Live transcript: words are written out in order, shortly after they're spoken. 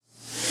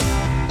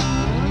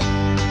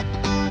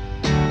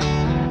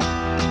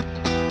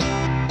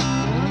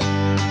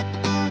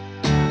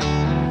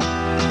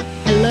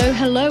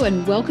Hello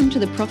and welcome to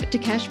the Profit to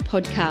Cash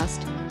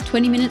podcast.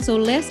 20 minutes or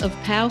less of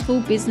powerful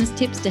business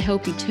tips to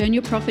help you turn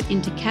your profit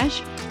into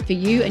cash for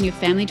you and your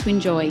family to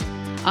enjoy.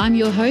 I'm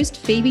your host,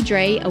 Phoebe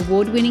Dre,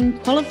 award-winning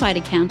qualified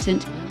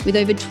accountant with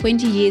over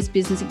 20 years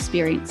business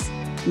experience.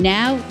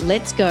 Now,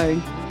 let's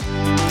go.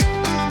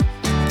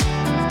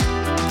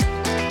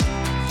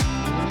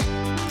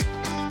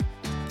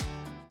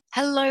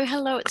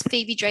 Hello, it's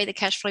Phoebe Dre, the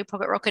Cashflow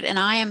Pocket Rocket, and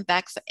I am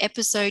back for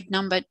episode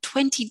number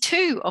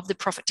 22 of the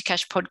Profit to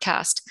Cash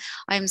podcast.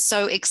 I am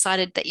so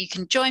excited that you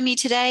can join me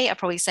today. I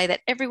probably say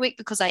that every week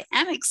because I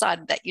am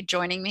excited that you're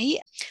joining me.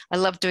 I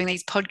love doing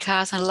these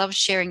podcasts. I love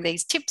sharing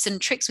these tips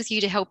and tricks with you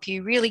to help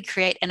you really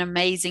create an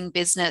amazing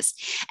business.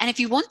 And if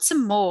you want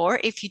some more,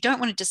 if you don't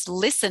want to just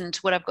listen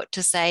to what I've got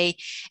to say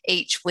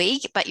each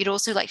week, but you'd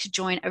also like to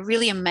join a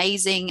really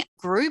amazing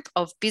group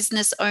of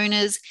business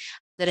owners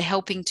that are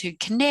helping to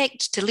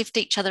connect, to lift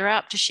each other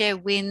up, to share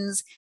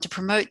wins, to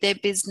promote their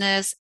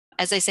business.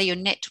 As they say, your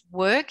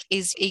network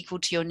is equal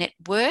to your net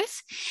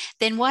worth.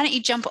 Then why don't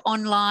you jump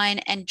online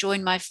and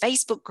join my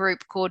Facebook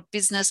group called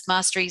Business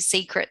Mastery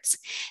Secrets.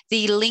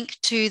 The link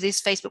to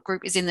this Facebook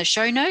group is in the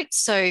show notes.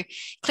 So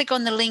click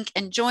on the link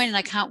and join, and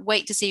I can't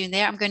wait to see you in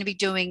there. I'm going to be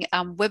doing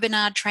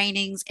webinar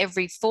trainings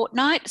every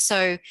fortnight.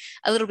 So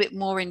a little bit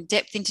more in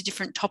depth into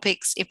different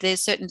topics. If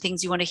there's certain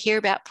things you want to hear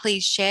about,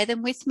 please share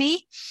them with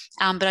me.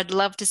 But I'd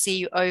love to see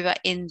you over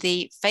in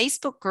the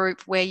Facebook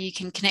group where you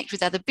can connect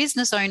with other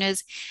business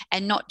owners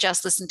and not just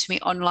listen to me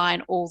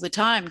online all the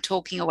time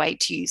talking away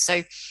to you. So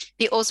it'd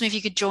be awesome if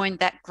you could join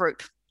that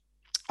group.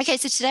 Okay,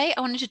 so today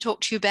I wanted to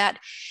talk to you about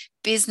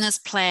business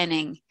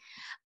planning.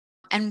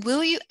 And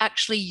will you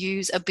actually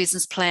use a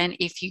business plan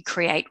if you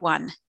create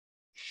one?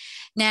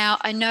 Now,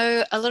 I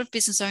know a lot of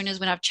business owners,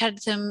 when I've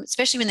chatted to them,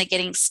 especially when they're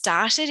getting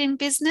started in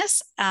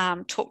business,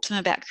 talk to them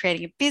about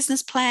creating a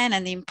business plan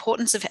and the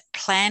importance of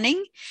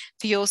planning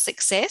for your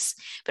success.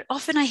 But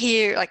often I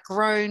hear like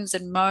groans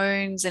and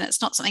moans, and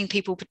it's not something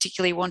people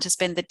particularly want to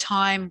spend the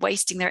time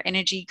wasting their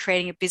energy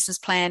creating a business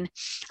plan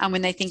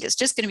when they think it's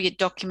just going to be a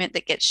document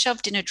that gets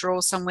shoved in a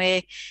drawer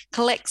somewhere,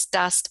 collects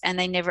dust, and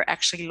they never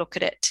actually look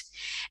at it.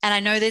 And I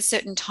know there's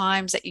certain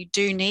times that you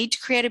do need to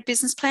create a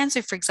business plan.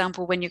 So for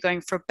example, when you're going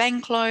for a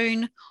bank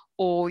loan,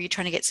 or you're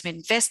trying to get some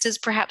investors,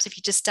 perhaps if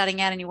you're just starting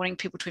out and you're wanting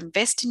people to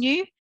invest in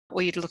you,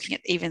 or you're looking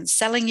at even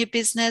selling your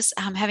business,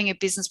 having a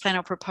business plan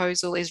or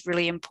proposal is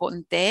really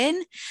important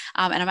then.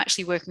 And I'm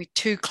actually working with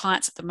 2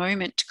 clients at the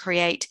moment to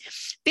create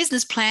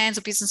business plans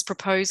or business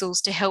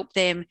proposals to help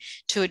them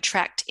to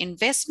attract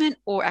investment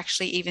or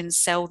actually even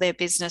sell their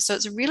business. So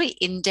it's a really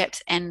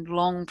in-depth and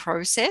long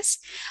process.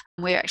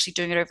 We're actually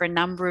doing it over a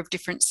number of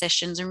different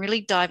sessions and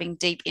really diving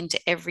deep into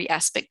every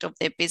aspect of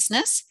their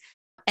business.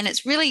 And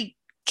it's really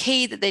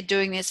key that they're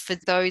doing this for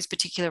those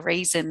particular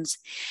reasons.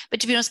 But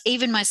to be honest,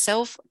 even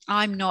myself,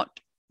 I'm not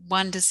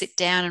one to sit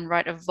down and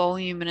write a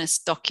voluminous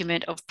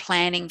document of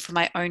planning for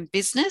my own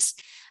business.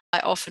 I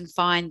often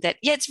find that,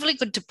 it's really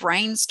good to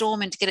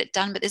brainstorm and to get it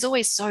done, but there's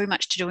always so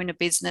much to do in a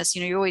business.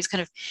 You're always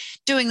kind of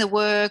doing the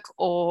work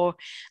or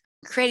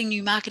creating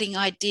new marketing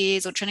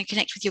ideas or trying to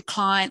connect with your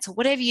clients or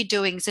whatever you're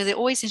doing. So there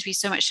always seems to be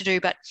so much to do,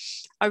 but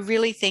I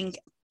really think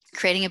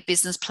creating a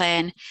business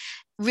plan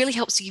really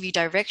helps to give you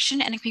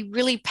direction, and it can be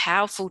really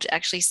powerful to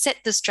actually set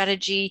the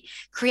strategy,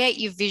 create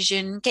your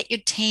vision, get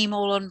your team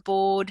all on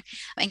board,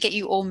 and get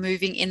you all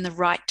moving in the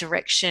right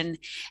direction.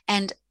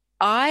 And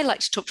I like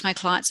to talk to my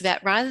clients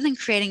about, rather than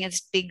creating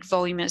this big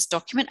voluminous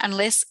document,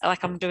 unless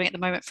like I'm doing at the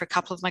moment for a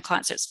couple of my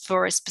clients, it's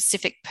for a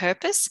specific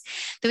purpose,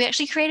 that we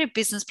actually create a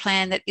business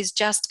plan that is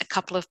just a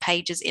couple of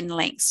pages in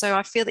length. So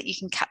I feel that you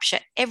can capture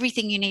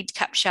everything you need to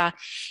capture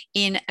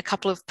in a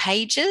couple of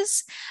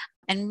pages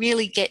and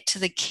really get to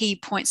the key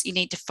points you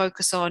need to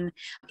focus on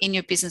in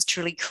your business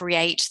to really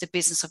create the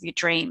business of your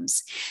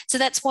dreams. So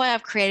that's why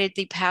I've created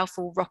the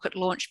powerful Rocket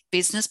Launch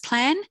business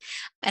plan.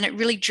 And it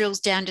really drills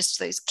down just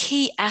to those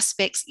key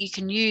aspects you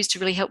can use to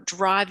really help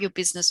drive your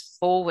business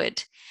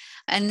forward.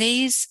 And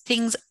these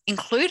things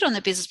included on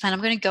the business plan,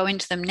 I'm going to go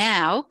into them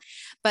now,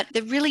 but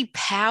they're really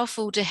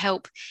powerful to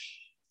help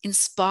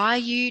inspire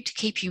you, to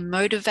keep you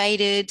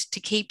motivated, to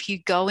keep you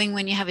going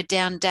when you have a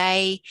down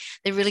day.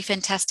 They're really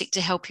fantastic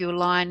to help you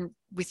align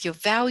with your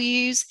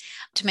values,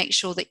 to make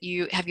sure that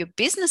you have your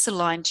business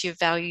aligned to your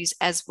values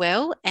as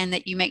well, and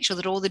that you make sure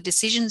that all the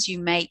decisions you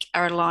make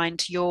are aligned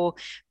to your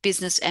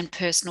business and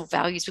personal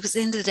values. Because at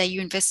the end of the day, you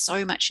invest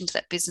so much into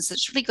that business,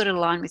 it's really got to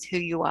align with who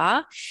you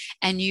are.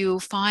 And you'll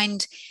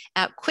find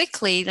out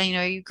quickly that,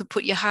 you could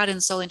put your heart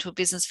and soul into a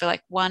business for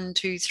like 1,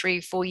 2,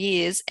 3, 4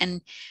 years and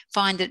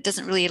find that it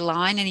doesn't really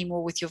align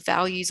anymore with your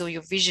values or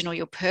your vision or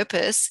your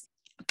purpose.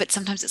 But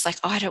sometimes it's like,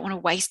 I don't want to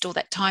waste all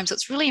that time. So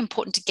it's really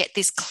important to get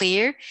this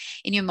clear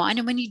in your mind.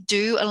 And when you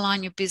do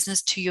align your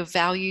business to your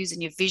values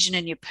and your vision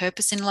and your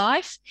purpose in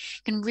life,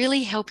 it can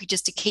really help you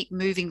just to keep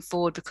moving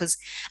forward. Because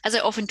as I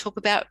often talk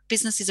about,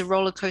 business is a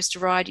roller coaster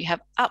ride. You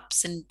have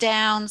ups and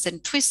downs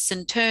and twists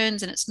and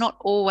turns, and it's not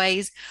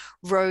always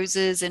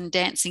roses and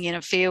dancing in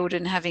a field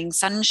and having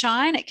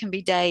sunshine. It can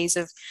be days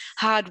of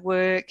hard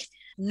work,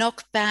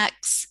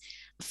 knockbacks,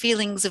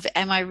 feelings of,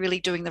 am I really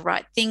doing the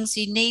right things?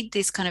 You need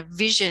this kind of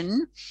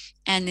vision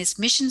and this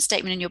mission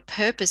statement and your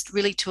purpose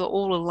really to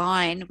all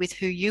align with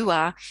who you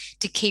are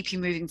to keep you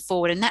moving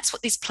forward. And that's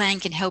what this plan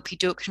can help you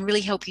do. It can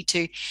really help you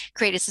to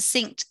create a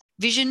succinct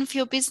vision for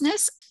your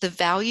business, the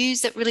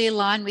values that really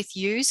align with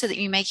you, so that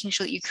you're making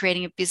sure that you're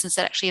creating a business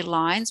that actually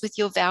aligns with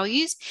your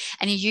values,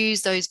 and you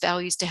use those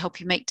values to help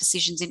you make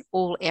decisions in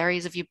all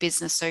areas of your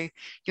business. So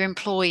your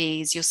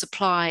employees, your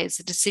suppliers,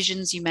 the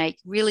decisions you make,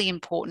 really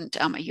important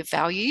are your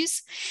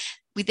values.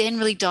 We then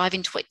really dive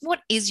into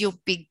what is your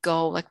big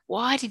goal? Like,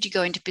 why did you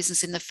go into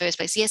business in the first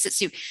place? Yes,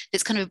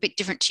 it's kind of a bit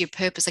different to your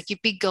purpose. Like your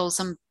big goal,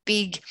 some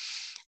big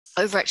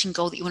overarching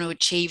goal that you want to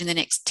achieve in the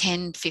next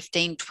 10,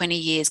 15, 20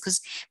 years,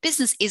 because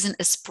business isn't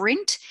a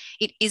sprint,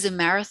 it is a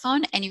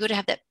marathon, and you've got to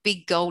have that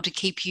big goal to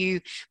keep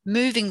you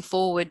moving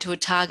forward to a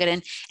target.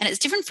 And it's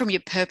different from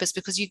your purpose,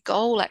 because your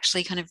goal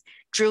actually kind of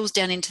drills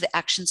down into the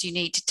actions you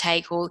need to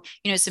take, or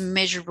some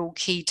measurable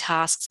key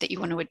tasks that you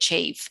want to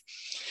achieve.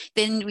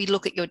 Then we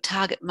look at your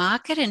target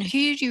market and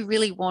who do you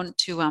really want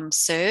to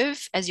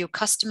serve as your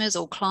customers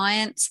or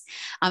clients,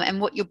 and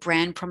what your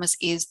brand promise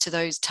is to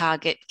those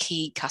target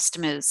key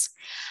customers.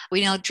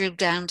 We now drill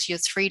down to your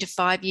 3 to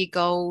 5 year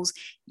goals,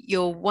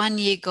 your 1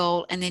 year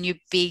goal, and then your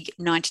big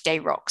 90-day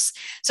rocks.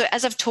 So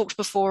as I've talked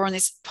before on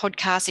this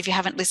podcast, if you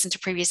haven't listened to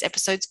previous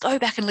episodes, go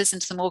back and listen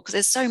to them all, because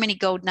there's so many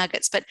gold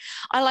nuggets. But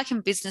I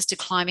liken business to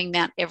climbing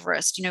Mount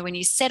Everest. When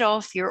you set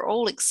off, you're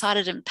all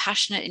excited and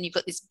passionate, and you've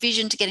got this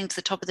vision to getting to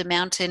the top of the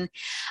mountain,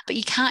 but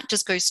you can't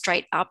just go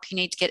straight up. You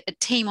need to get a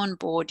team on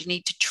board, you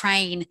need to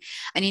train,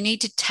 and you need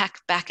to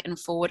tack back and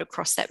forward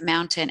across that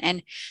mountain.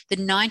 And the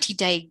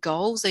 90-day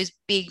goals, those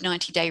big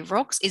 90-day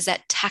rocks, is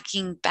that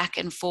tacking back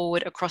and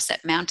forward across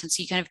that mountain.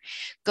 So you kind of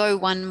go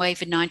one way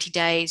for 90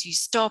 days, you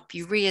stop,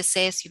 you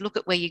reassess, you look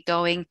at where you're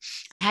going,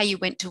 how you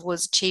went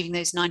towards achieving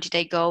those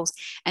 90-day goals,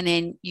 and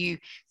then you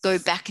go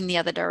back in the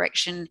other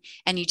direction,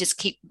 and you just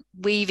keep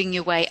weaving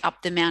your way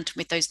up the mountain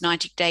with those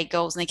 90-day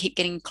goals, and they keep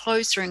getting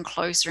closer and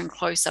closer and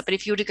closer. But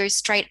if you were to go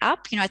straight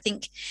up, I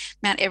think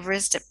Mount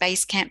Everest at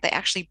base camp, they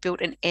actually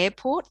built an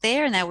airport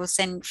there, and they will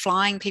send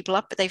flying people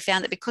up, but they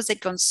found that because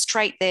they'd gone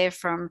straight there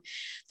from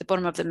the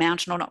bottom of the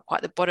mountain, or not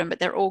quite the bottom, but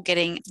they're all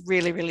getting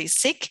really, really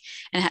sick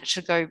and had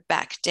to go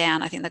back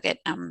down. I think they'll get,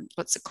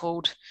 what's it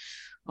called?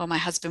 Well, my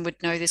husband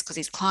would know this because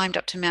he's climbed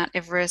up to Mount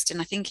Everest,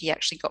 and I think he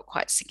actually got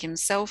quite sick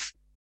himself.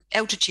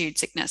 Altitude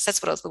sickness, that's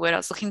the word I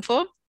was looking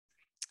for.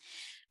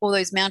 All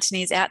those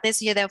mountaineers out there.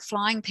 So yeah, they're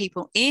flying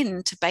people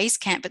in to base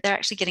camp, but they're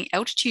actually getting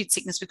altitude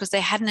sickness because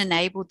they hadn't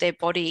enabled their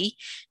body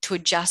to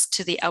adjust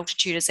to the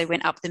altitude as they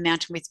went up the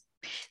mountain, with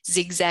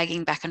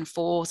zigzagging back and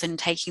forth and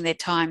taking their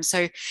time.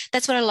 So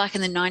that's what I like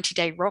in the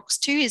 90-day rocks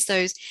too, is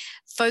those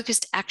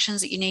focused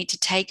actions that you need to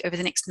take over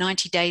the next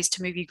 90 days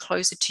to move you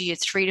closer to your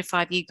 3 to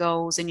 5 year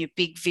goals and your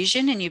big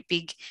vision and your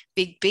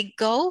big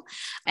goal.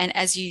 And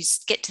as you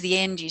get to the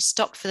end, you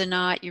stop for the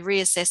night, you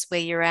reassess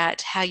where you're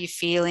at, how you're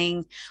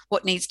feeling,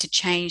 what needs to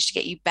change to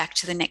get you back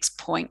to the next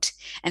point.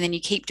 And then you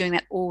keep doing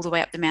that all the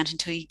way up the mountain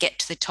until you get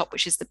to the top,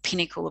 which is the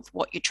pinnacle of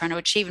what you're trying to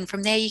achieve. And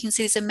from there, you can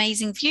see this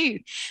amazing view.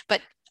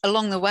 But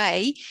along the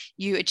way,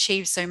 you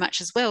achieve so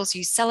much as well. So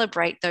you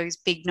celebrate those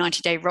big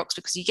 90-day rocks,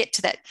 because you get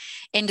to that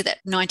end of that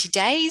 90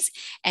 days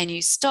and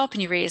you stop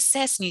and you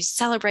reassess and you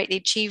celebrate the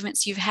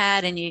achievements you've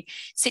had, and you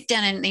sit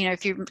down and,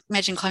 if you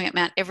imagine climbing up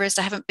Mount Everest,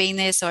 I haven't been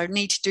there, so I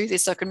need to do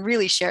this so I can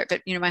really share it.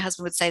 But, my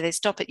husband would say they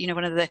stop at,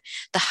 one of the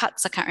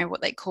huts, I can't remember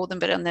what they call them,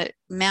 but on the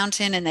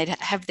mountain, and they'd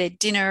have their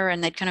dinner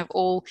and they'd kind of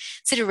all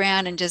sit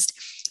around and just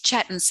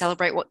chat and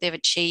celebrate what they've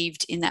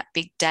achieved in that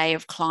big day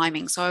of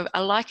climbing. So I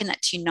liken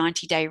that to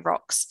 90-day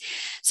rocks.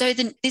 So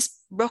then this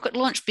rocket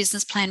launch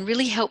business plan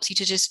really helps you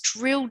to just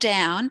drill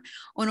down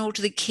on all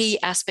to the key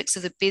aspects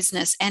of the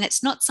business. And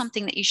it's not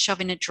something that you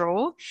shove in a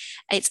drawer.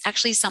 It's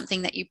actually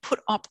something that you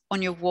put up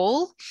on your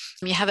wall.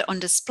 You have it on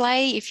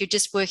display. If you're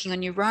just working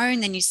on your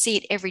own, then you see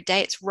it every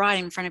day. It's right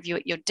in front of you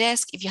at your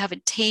desk. If you have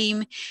a team,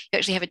 you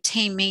actually have a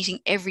team meeting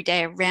every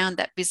day around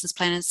that business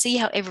plan and see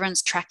how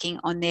everyone's tracking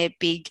on their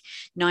big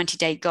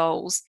 90-day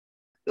goals.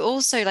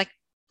 Also, like,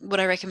 what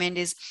I recommend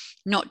is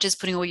not just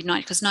putting all your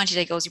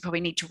 90-day goals, you probably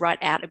need to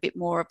write out a bit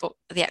more about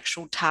the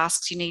actual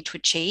tasks you need to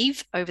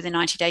achieve over the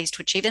 90 days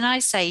to achieve. And I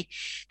say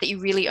that you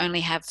really only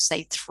have,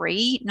 say,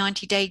 3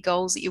 90-day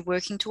goals that you're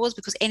working towards,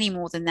 because any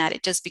more than that,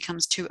 it just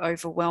becomes too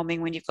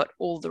overwhelming when you've got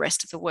all the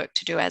rest of the work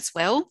to do as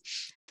well.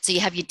 So you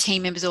have your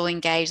team members all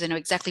engaged. They know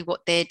exactly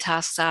what their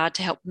tasks are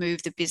to help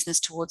move the business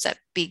towards that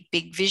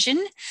big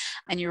vision.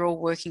 And you're all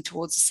working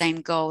towards the same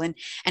goal. And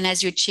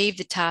as you achieve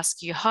the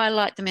task, you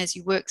highlight them as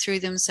you work through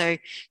them. So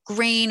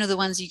green are the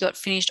ones you got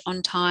finished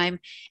on time.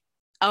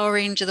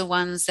 Orange are the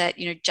ones that,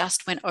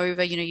 just went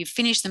over, you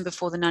finished them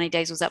before the 90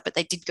 days was up, but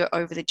they did go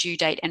over the due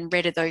date. And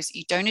red are those that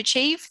you don't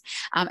achieve.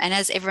 And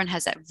as everyone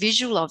has that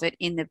visual of it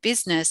in the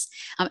business,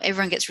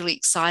 everyone gets really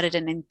excited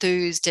and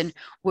enthused and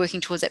working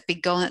towards that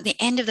big goal. And at the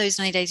end of those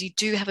 90 days, you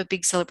do have a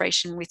big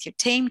celebration with your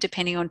team,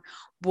 depending on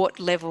what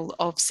level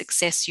of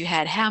success you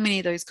had, how many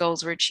of those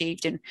goals were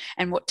achieved,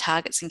 and what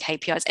targets and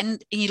KPIs.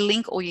 And you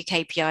link all your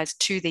KPIs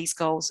to these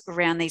goals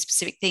around these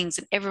specific things,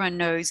 and everyone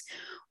knows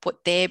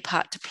what their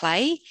part to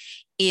play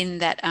in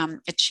that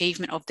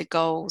achievement of the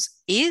goals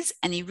is,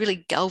 and you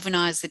really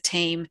galvanize the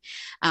team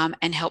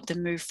and help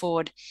them move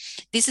forward.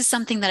 This is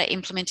something that I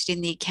implemented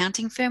in the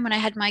accounting firm when I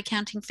had my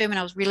accounting firm, and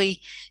I was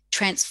really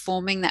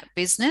transforming that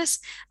business.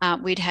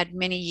 We'd had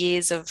many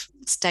years of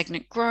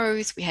stagnant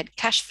growth, we had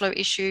cash flow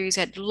issues,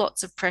 had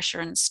lots of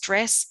pressure and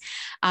stress,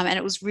 and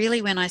it was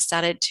really when I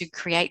started to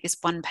create this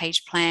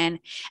one-page plan,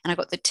 and I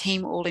got the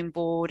team all on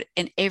board,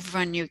 and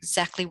everyone knew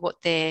exactly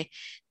what their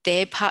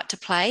part to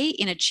play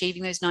in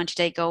achieving those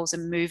 90-day goals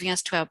and moving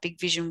us to our big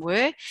vision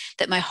were,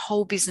 that my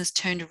whole business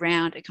turned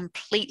around. It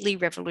completely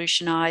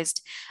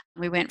revolutionized.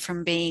 We went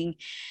from being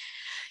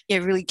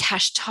really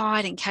cash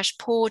tight and cash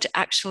poor to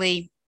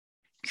actually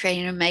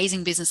creating an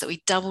amazing business that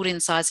we doubled in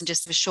size in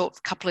just a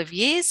short couple of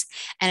years,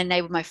 and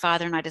enabled my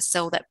father and I to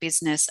sell that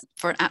business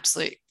for an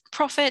absolute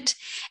profit.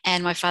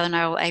 And my father and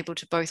I were able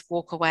to both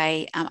walk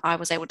away. I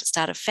was able to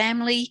start a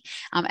family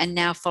and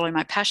now follow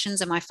my passions,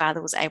 and my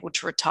father was able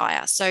to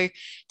retire. So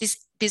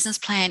this business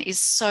plan is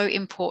so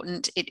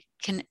important. It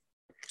can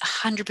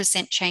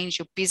 100% change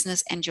your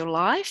business and your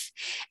life.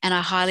 And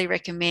I highly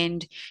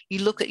recommend you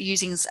look at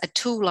using a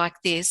tool like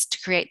this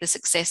to create the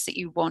success that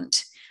you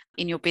want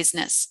in your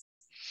business.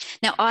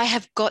 Now, I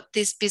have got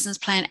this business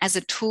plan as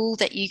a tool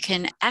that you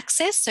can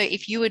access. So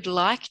if you would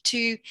like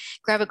to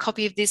grab a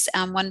copy of this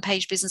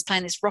one-page business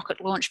plan, this rocket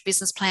launch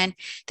business plan,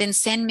 then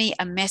send me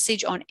a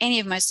message on any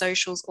of my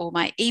socials or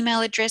my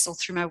email address or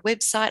through my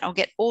website. I'll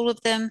get all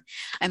of them,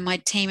 and my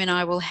team and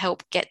I will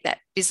help get that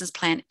business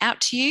plan out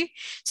to you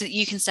so that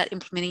you can start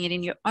implementing it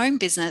in your own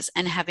business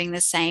and having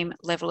the same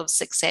level of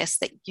success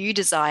that you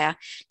desire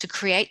to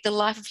create the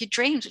life of your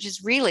dreams, which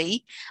is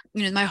really,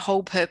 my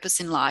whole purpose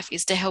in life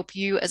is to help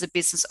you as a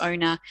business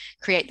owner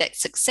create that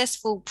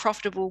successful,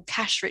 profitable,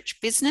 cash-rich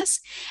business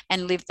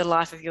and live the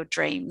life of your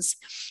dreams.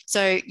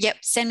 So,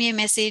 send me a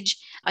message.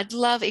 I'd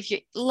love, if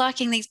you're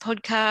liking these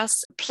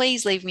podcasts,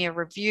 please leave me a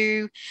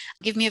review,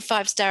 give me a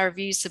 5-star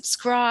review,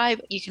 subscribe.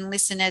 You can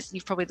listen, as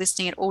you're probably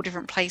listening at all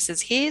different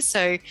places here.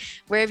 So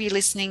wherever you're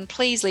listening,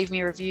 please leave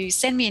me a review,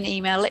 send me an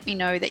email, let me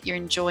know that you're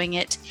enjoying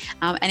it.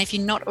 And if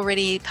you're not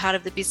already part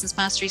of the Business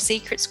Mastery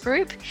Secrets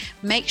group,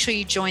 make sure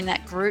you join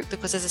that group,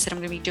 because as I said, I'm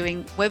going to be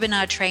doing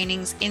webinar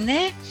trainings in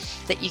there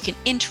that you can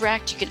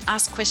interact, you can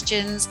ask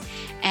questions,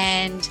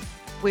 and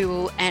we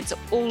will answer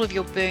all of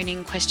your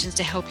burning questions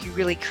to help you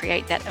really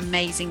create that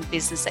amazing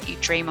business that you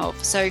dream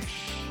of. So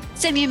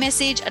send me a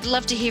message. I'd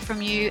love to hear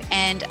from you,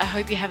 and I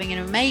hope you're having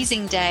an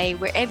amazing day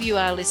wherever you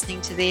are listening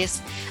to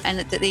this, and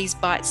that these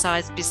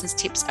bite-sized business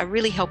tips are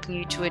really helping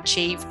you to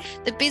achieve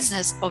the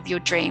business of your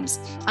dreams.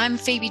 I'm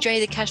Phoebe Dre,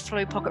 the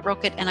Cashflow Pocket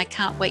Rocket, and I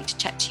can't wait to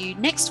chat to you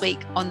next week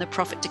on the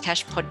Profit to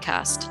Cash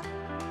podcast.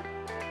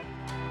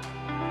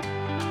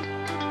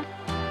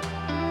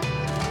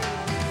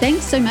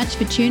 Thanks so much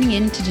for tuning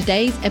in to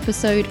today's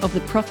episode of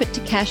the Profit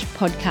to Cash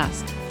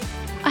podcast.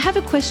 I have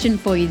a question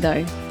for you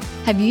though.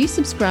 Have you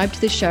subscribed to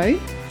the show?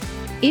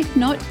 If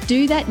not,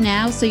 do that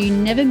now so you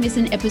never miss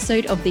an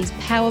episode of these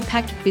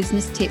power-packed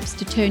business tips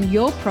to turn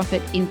your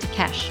profit into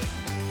cash.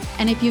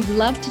 And if you've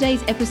loved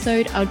today's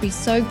episode, I would be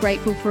so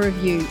grateful for a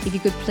review if you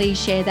could please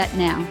share that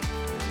now.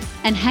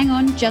 And hang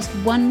on, just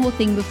one more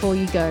thing before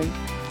you go.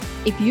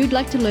 If you'd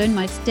like to learn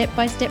my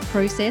step-by-step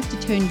process to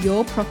turn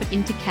your profit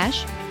into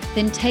cash,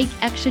 then take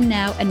action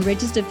now and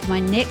register for my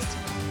next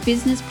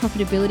Business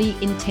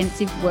Profitability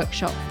Intensive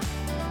Workshop.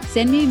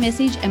 Send me a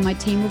message and my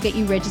team will get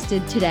you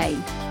registered today.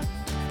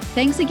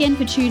 Thanks again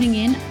for tuning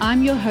in.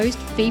 I'm your host,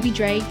 Phoebe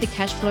Dre, the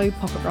Cashflow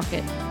Pocket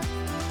Rocket.